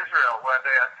Israel, where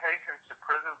they are taken to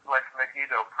prisons like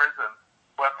Megiddo prison,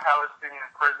 where Palestinian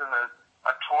prisoners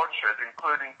are tortured,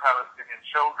 including Palestinian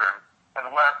children, and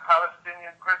where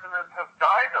Palestinian prisoners have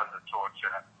died under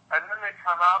torture. And then they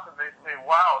come out and they say,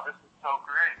 wow, this is so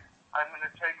great. I'm going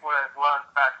to take what I've learned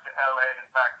back to L.A.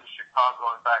 and back to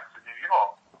Chicago and back to New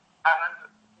York. And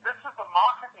this is a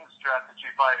marketing strategy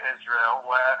by Israel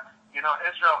where,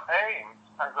 Israel aims,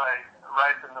 as I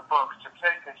write in the book, to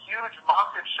take a huge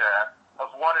market share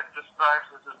of what it describes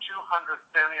as a $200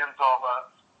 billion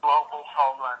global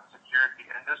homeland security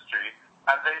industry.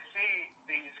 And they see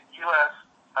these U.S.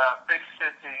 Big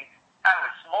city and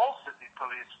small city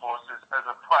police forces as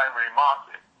a primary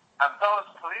market. And those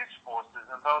police forces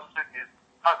in those cities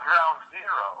are ground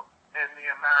zero in the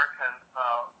American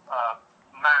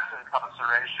mass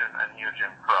incarceration and New Jim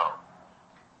Crow.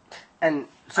 And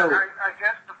so, I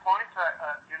guess the point,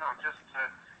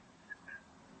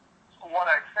 what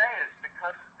I say is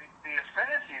because the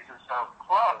affinities are so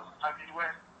close. I mean,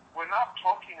 we're not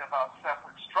talking about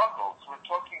separate struggles. We're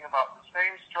talking about the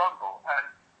same struggle. And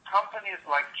companies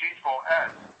like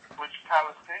G4S, which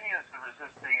Palestinians are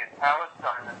resisting in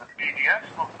Palestine and the BDS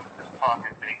movement is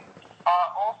targeting, are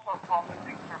also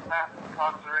profiting from mass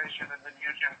incarceration in the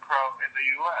New Jim Crow in the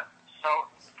U.S. So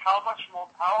how much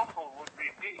more powerful would we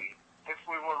be if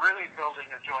we were really building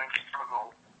a joint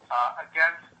struggle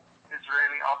against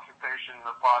Israeli occupation and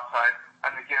apartheid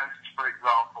and against, for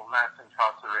example, mass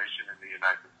incarceration in the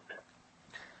United States?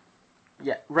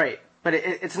 Yeah, right. But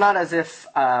it's not as if,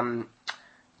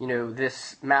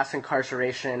 this mass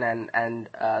incarceration and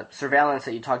surveillance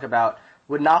that you talked about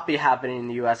would not be happening in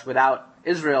the U.S. without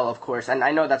Israel, of course. And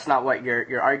I know that's not what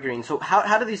you're arguing. So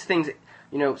how do these things,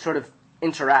 sort of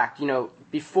interact?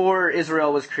 Before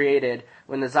Israel was created,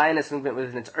 when the Zionist movement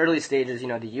was in its early stages,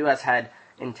 the U.S. had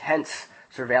intense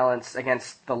surveillance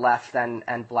against the left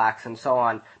and blacks and so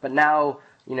on. But now,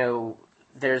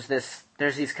 there's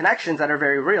these connections that are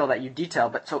very real that you detail.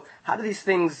 But so how do these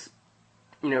things,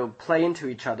 play into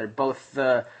each other?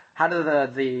 How do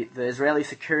the Israeli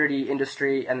security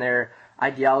industry and their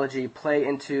ideology play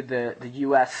into the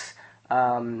U.S.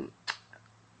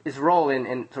 His role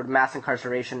in sort of mass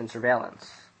incarceration and surveillance?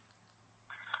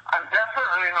 I'm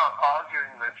definitely not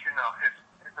arguing that,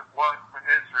 if it worked with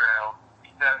Israel,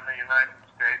 then the United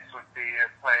States would be a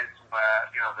place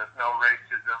where, there's no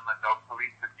racism and no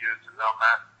police abuse and no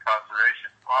mass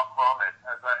incarceration. Far from it.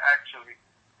 As I actually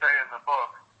say in the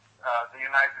book, the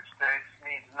United States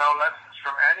needs no lessons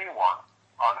from anyone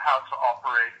on how to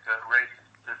operate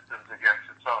racist systems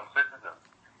against its own citizens.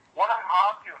 What I'm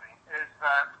arguing is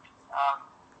that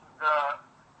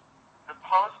the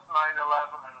post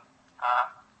 9/11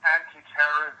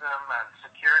 anti-terrorism and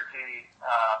security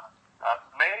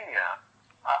mania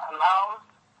allows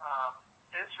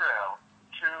Israel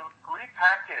to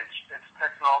repackage its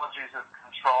technologies of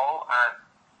control and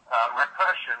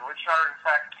repression, which are in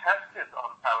fact tested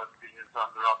on Palestinians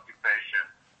under occupation,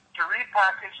 to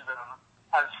repackage them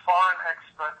as foreign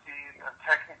expertise and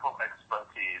technical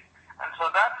expertise. And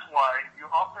so that's why you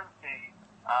often see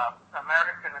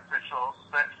American officials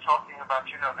talking about,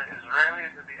 the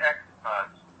Israelis are the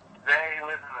experts. They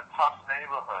live in a tough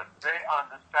neighborhood. They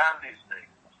understand these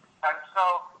things. And so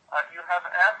you have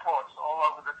airports all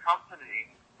over the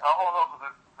country, all over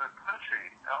the country,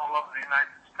 all over the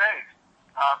United States,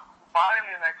 buying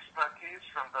an expertise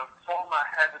from the former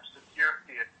head of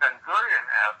security at Ben Gurion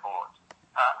Airport,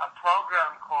 a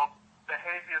program called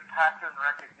Behavior Pattern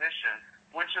Recognition,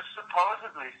 which is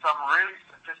supposedly some really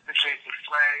sophisticated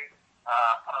way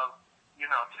of,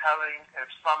 telling if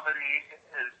somebody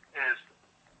is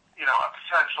a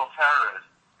potential terrorist.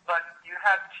 But you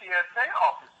had TSA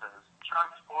officers,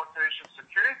 Transportation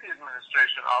Security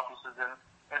Administration officers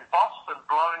in Boston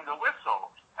blowing the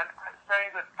whistle and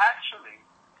saying that actually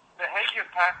behavior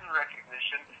pattern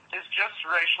recognition is just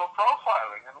racial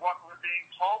profiling. And what we're being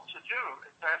told to do,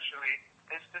 essentially,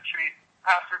 is to treat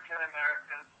African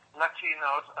Americans,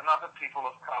 Latinos, and other people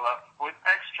of color with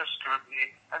extra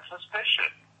scrutiny and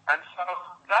suspicion. And so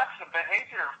that's a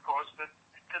behavior, of course, that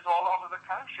is all over the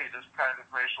country, this kind of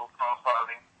racial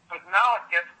profiling. But now it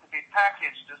gets to be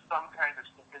packaged as some kind of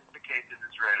sophisticated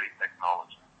Israeli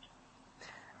technology.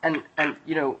 And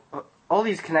all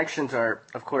these connections are,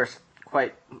 of course,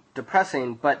 quite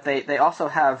depressing, but they also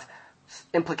have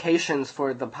implications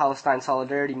for the Palestine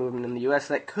solidarity movement in the U.S.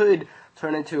 that could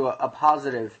turn into a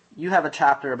positive. You have a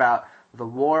chapter about the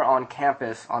war on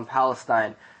campus on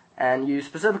Palestine, and you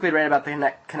specifically write about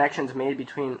the connections made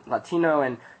between Latino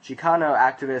and Chicano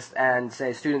activists and,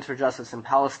 say, Students for Justice in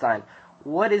Palestine.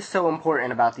 What is so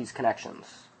important about these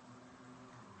connections?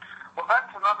 Well,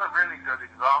 that's another really good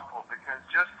example, because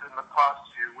just in the past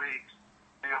few weeks,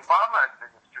 the Obama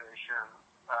administration,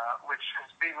 which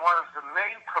has been one of the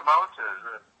main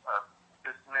promoters of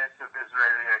this massive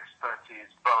Israeli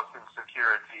expertise, both in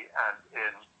security and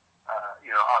in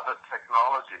other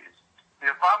technologies, the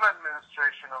Obama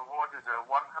administration awarded a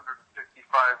 $145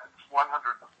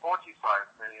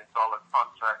 million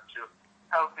contract to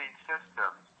Elbit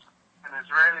Systems, an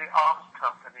Israeli arms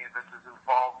company that is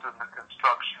involved in the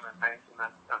construction and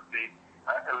maintenance of the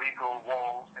illegal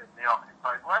wall in the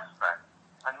occupied West Bank.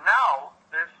 And now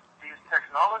these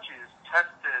technologies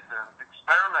tested and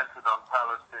experimented on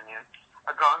Palestinians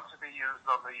are going to be used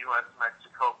on the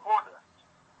U.S.-Mexico border.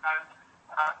 And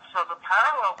so the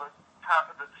parallel that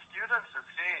students are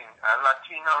seeing,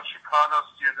 Latino, Chicano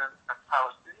students, and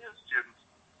Palestinian students,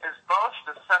 is both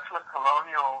the settler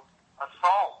colonial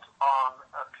assault on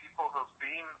people who've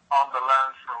been on the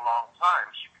land for a long time.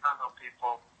 Chicano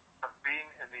people have been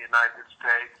in the United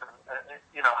States and,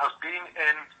 have been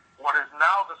in what is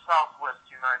now the Southwest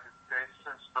United States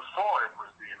since before it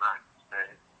was the United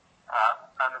States.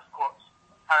 And of course,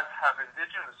 as have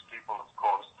indigenous people, of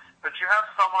course. But you have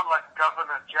someone like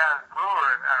Governor Jan Brewer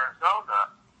in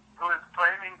Arizona, who is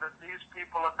claiming that these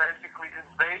people are basically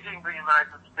invading the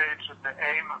United States with the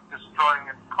aim of destroying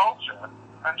its culture.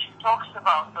 And she talks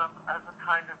about them as a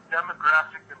kind of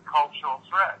demographic and cultural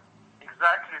threat,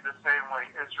 exactly the same way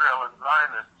Israel and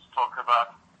Zionists talk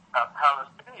about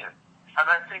Palestinians. And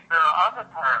I think there are other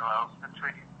parallels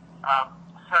between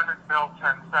Senate Bill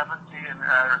 1070 in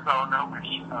Arizona, which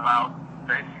allowed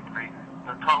basically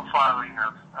the profiling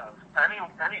of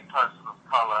any person of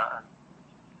color, and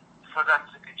for them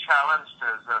to be challenged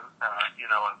as an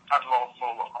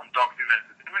unlawful or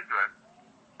undocumented immigrant,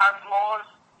 and laws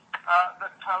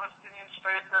that Palestinians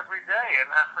face every day and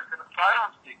African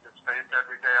asylum seekers face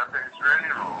every day under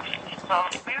Israeli rules. So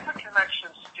these are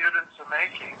connections students are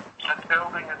making and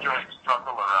building a joint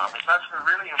struggle around. And that's a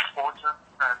really important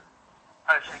and,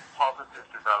 I think, positive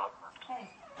development.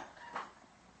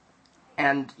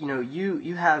 And,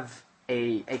 you have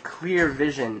a clear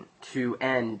vision to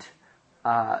end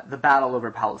the battle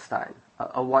over Palestine,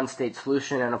 a one-state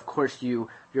solution, and of course your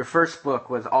first book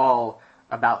was all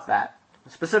about that.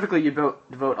 Specifically, you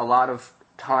devote a lot of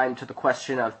time to the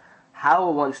question of how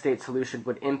a one-state solution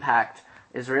would impact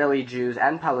Israeli Jews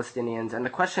and Palestinians, and the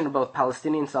question of both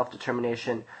Palestinian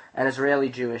self-determination and Israeli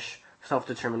Jewish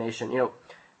self-determination.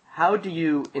 How do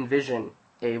you envision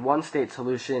a one-state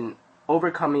solution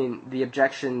overcoming the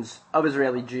objections of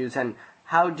Israeli Jews, and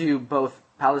how do both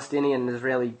Palestinian and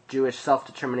Israeli Jewish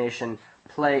self-determination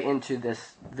play into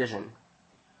this vision?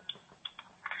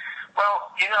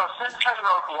 Well, since I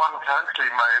wrote One Country,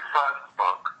 my first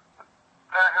book,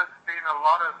 there has been a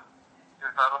lot of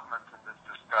development in this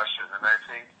discussion, and I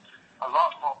think a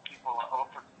lot more people are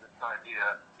open to this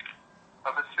idea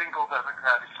of a single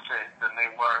democratic state than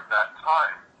they were at that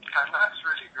time, and that's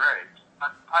really great.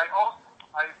 And I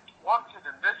wanted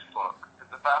in this book, in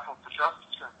the Battle for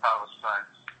Justice in Palestine,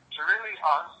 to really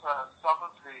answer some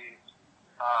of the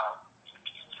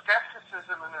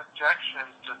skepticism and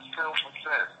objections that still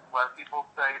persist, where people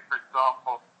say, for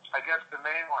example, I guess the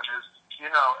main one is,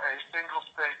 a single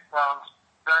state sounds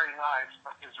very nice,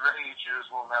 but Israeli Jews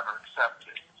will never accept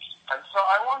it. And so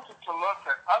I wanted to look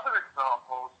at other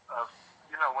examples of,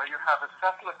 where you have a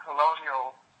settler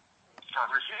colonial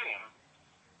regime,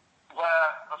 where,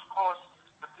 of course,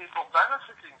 the people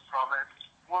benefiting from it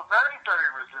were very, very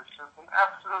resistant and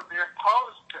absolutely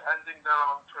opposed to ending their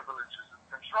own privileges and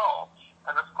control.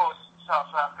 And of course, South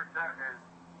Africa is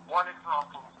one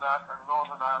example of that, and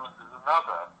Northern Ireland is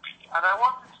another. And I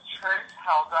wanted to trace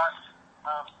how that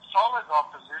solid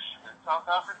opposition in South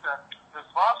Africa, the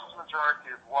vast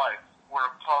majority of whites were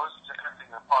opposed to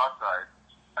ending apartheid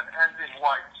and ending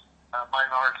white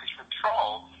minority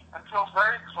control until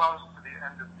very close to the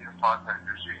end of the apartheid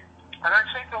regime. And I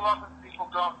think a lot of people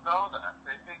don't know that.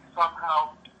 They think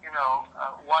somehow,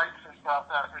 whites in South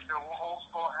Africa were all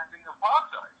for ending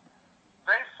apartheid.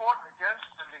 They fought against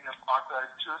ending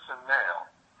apartheid tooth and nail,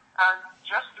 and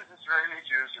just as Israeli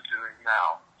Jews are doing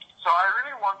now. So I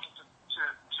really wanted to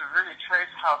really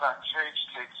trace how that change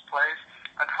takes place,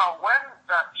 and how when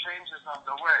that change is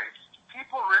underway,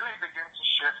 people really begin to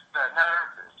shift their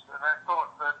narratives. And I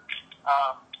thought that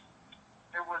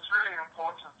it was really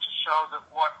important to show that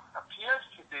what appears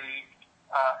to be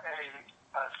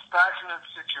a stagnant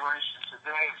situation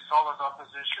today of solid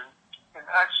opposition can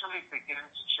actually begin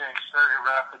to change very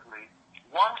rapidly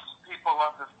once people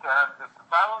understand that the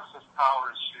balance of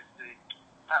power is shifting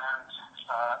and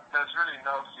there's really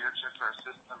no future for a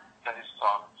system based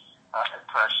on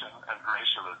oppression and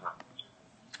racialism.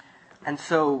 And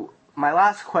so my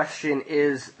last question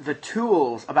is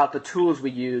about the tools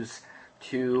we use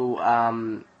to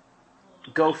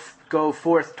go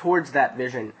forth towards that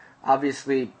vision.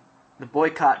 Obviously, the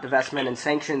boycott, divestment, and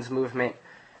sanctions movement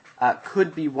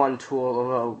could be one tool,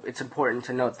 although it's important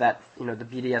to note that the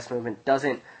BDS movement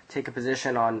doesn't take a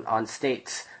position on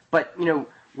states. But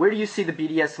where do you see the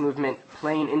BDS movement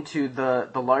playing into the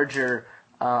larger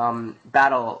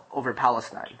battle over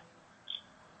Palestine?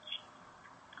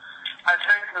 I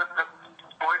think that the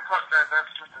boycott,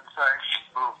 divestment, and sanctions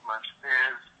movement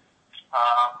is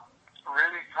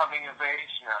really coming of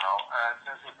age now, and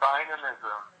there's a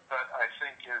dynamism that I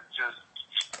think is just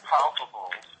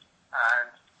palpable, and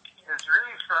is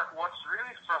really what's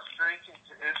really frustrating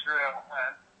to Israel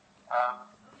and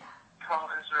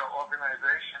pro-Israel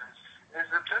organizations is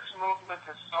that this movement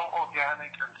is so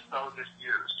organic and so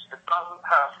diffuse. It doesn't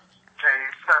have a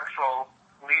central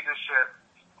leadership.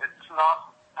 It's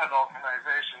not an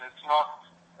organization. It's not,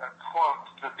 quote,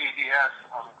 the BDS,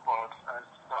 unquote, as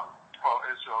some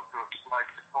pro-Israel groups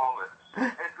like to call it.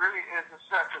 It really is a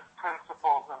set of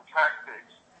principles and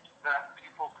tactics that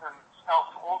people can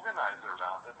self-organize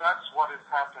around. And that's what is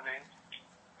happening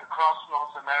across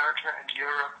North America and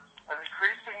Europe, and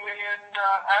increasingly in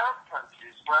Arab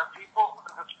countries, where people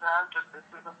understand that this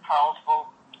is a powerful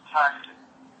tactic.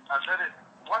 And that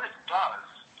what it does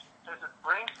is it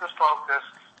brings the focus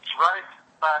right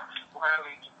back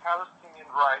squarely to Palestinian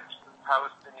rights and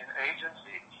Palestinian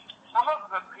agency. Some of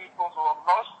the people who are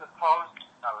most opposed to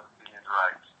Palestinian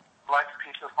rights, like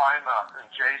Peter Weimar and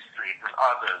J Street and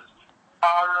others,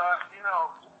 are,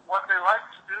 what they like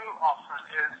to do often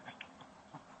is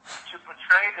to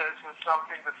portray this as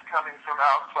something that's coming from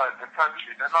outside the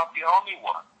country. They're not the only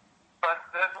one. But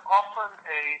there's often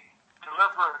a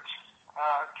deliberate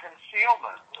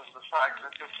concealment of the fact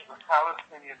that this is a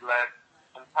Palestinian-led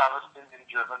and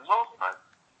Palestinian-driven movement.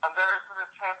 And there is an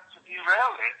attempt to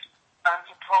derail it and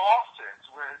to co-opt it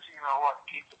with, what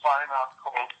Peter Weimar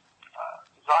called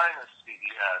Zionist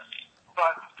BDS.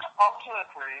 But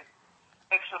ultimately,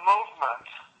 it's a movement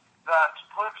that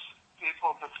puts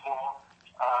people before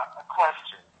a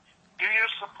question. Do you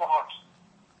support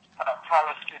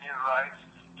Palestinian rights?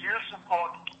 Do you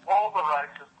support all the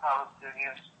rights of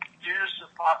Palestinians? Do you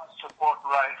support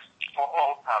rights for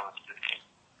all Palestinians?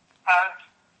 And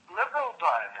liberal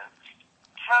Zionists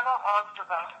cannot answer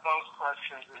those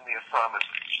questions in the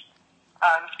affirmative.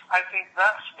 And I think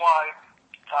that's why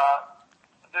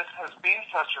this has been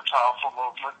such a powerful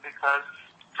movement, because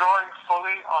drawing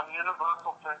fully on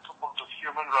universal principles of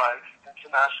human rights,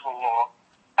 international law,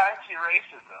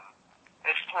 anti-racism,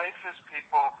 it places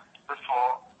people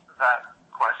before that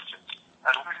question.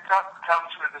 And we've come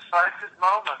to a decisive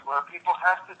moment where people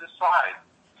have to decide,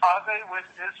 are they with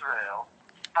Israel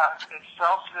as its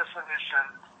self-definition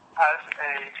as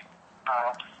a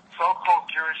so-called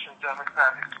Jewish and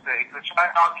democratic state, which I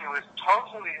argue is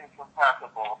totally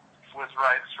incompatible with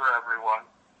rights for everyone,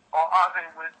 or are they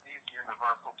with these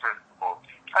universal principles?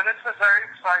 And it's a very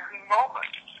exciting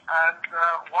moment. And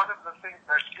one of the things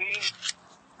I've seen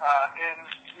in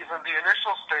even the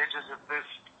initial stages of this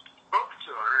book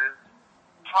tour is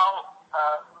how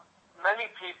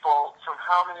many people from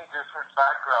how many different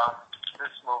backgrounds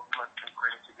this movement can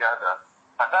bring together.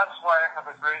 And that's why I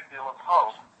have a great deal of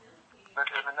hope that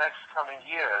in the next coming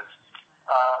years,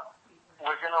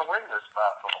 we're going to win this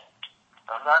battle.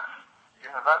 And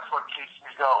that's what keeps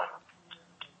me going.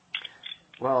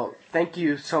 Well, thank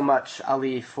you so much,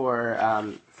 Ali, for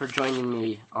joining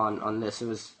me on this. It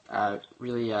was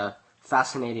really a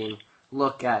fascinating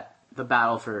look at the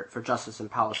battle for justice in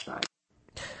Palestine.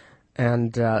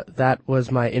 And that was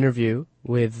my interview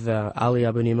with Ali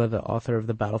Abunimah, the author of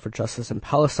The Battle for Justice in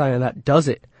Palestine, and that does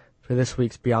it for this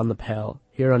week's Beyond the Pale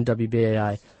here on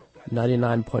WBAI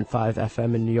 99.5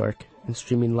 FM in New York and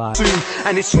streaming live.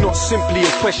 And it's not simply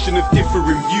a question of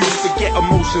differing views. Forget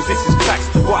emotions, this is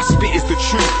facts. What I spit is the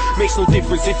truth. Makes no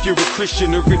difference if you're a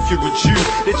Christian or if you're a Jew.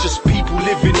 They're just people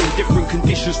living in different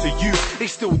conditions to you. They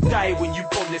still die when you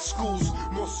bomb their schools,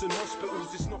 mosques and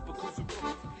hospitals. It's not because of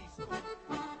police.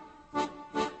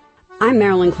 I'm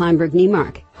Marilyn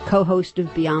Kleinberg-Niemark, co-host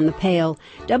of Beyond the Pale,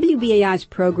 WBAI's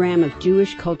program of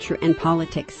Jewish culture and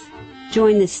politics.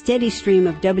 Join the steady stream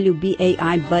of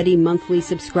WBAI Buddy monthly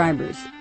subscribers.